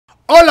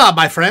Hola,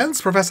 my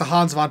friends! Professor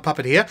Hans von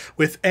Puppet here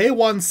with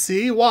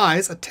A1c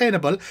wise,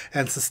 attainable,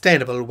 and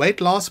sustainable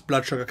weight loss,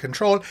 blood sugar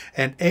control,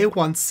 and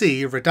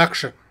A1c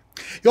reduction.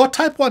 Your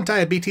type 1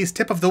 diabetes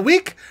tip of the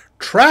week: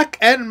 track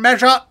and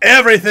measure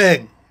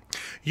everything.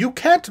 You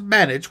can't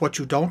manage what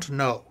you don't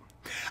know.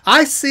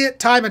 I see it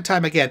time and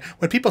time again.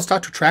 When people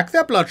start to track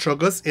their blood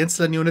sugars,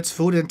 insulin units,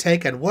 food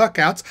intake, and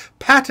workouts,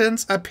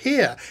 patterns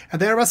appear,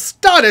 and they're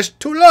astonished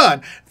to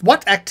learn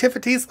what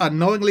activities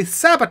unknowingly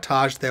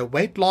sabotage their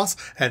weight loss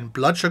and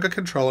blood sugar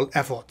control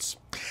efforts.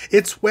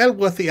 It's well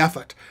worth the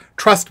effort.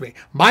 Trust me,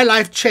 my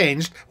life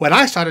changed when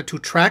I started to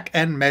track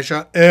and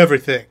measure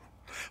everything.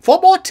 For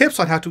more tips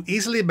on how to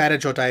easily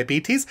manage your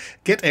diabetes,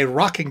 get a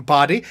rocking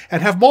body,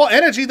 and have more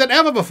energy than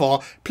ever before,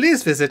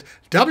 please visit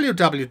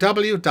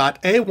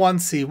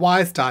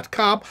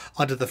www.a1cwise.com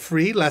under the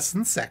free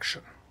lessons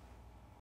section.